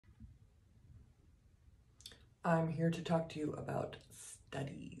I'm here to talk to you about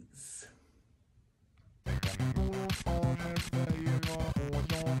studies.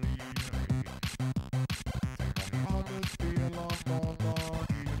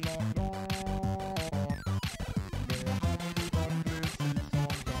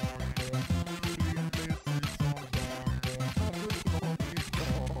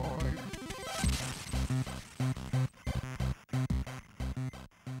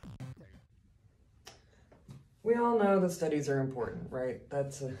 We all know that studies are important, right?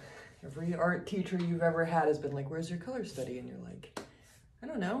 Every art teacher you've ever had has been like, where's your color study? And you're like, I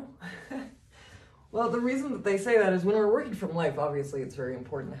don't know. Well, the reason that they say that is when we're working from Lyfe, obviously it's very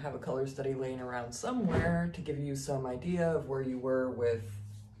important to have a color study laying around somewhere to give you some idea of where you were with,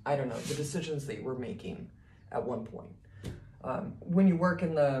 I don't know, the decisions that you were making at one point. When you work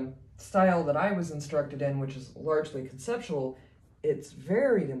in the style that I was instructed in, which is largely conceptual, it's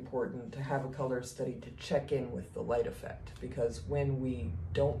very important to have a color study to check in with the light effect, because when we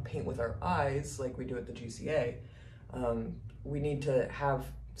don't paint with our eyes like we do at the GCA, we need to have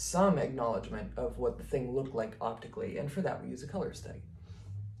some acknowledgement of what the thing looked like optically, and for that we use a color study.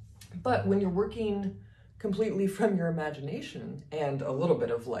 But when you're working completely from your imagination and a little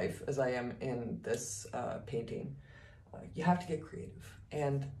bit of life, as I am in this painting, you have to get creative.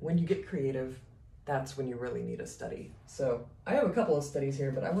 And when you get creative, that's when you really need a study. So I have a couple of studies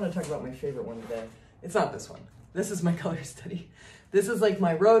here, but I want to talk about my favorite one today. It's not this one. This is my color study. This is like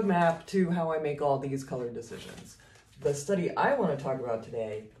my roadmap to how I make all these color decisions. The study I want to talk about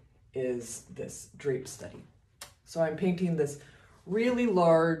today is this drape study. So I'm painting this really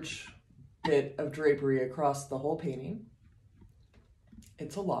large bit of drapery across the whole painting.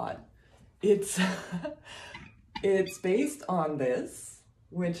 It's a lot. It's based on this,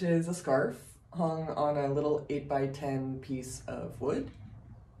 which is a scarf hung on a little 8x10 piece of wood,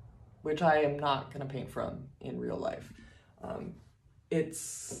 which I am not going to paint from in real life.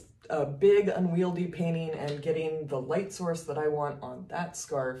 It's a big unwieldy painting, and getting the light source that I want on that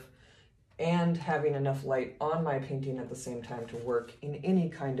scarf and having enough light on my painting at the same time to work in any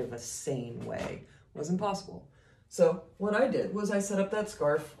kind of a sane way was impossible. So what I did was I set up that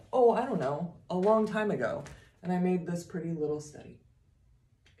scarf, I don't know, a long time ago, and I made this pretty little study.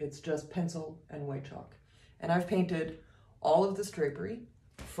 It's just pencil and white chalk. And I've painted all of this drapery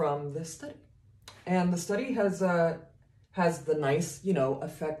from this study. And the study has the nice,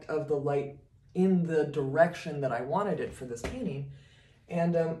 effect of the light in the direction that I wanted it for this painting.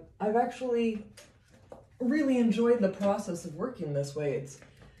 And I've actually really enjoyed the process of working this way.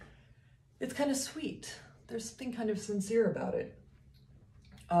 It's kind of sweet. There's something kind of sincere about it.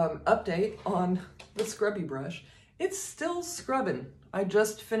 Update on the scrubby brush. It's still scrubbing. I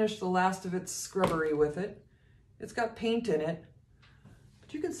just finished the last of its scrubbery with it. It's got paint in it,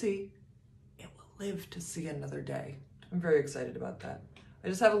 but you can see it will live to see another day. I'm very excited about that. I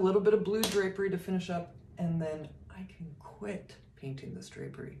just have a little bit of blue drapery to finish up, and then I can quit painting this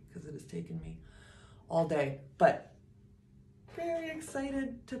drapery because it has taken me all day. But very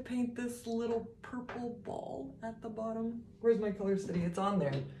excited to paint this little purple ball at the bottom. Where's my color study? It's on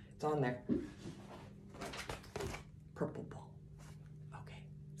there. It's on there. Purple ball. Okay,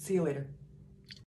 see you later.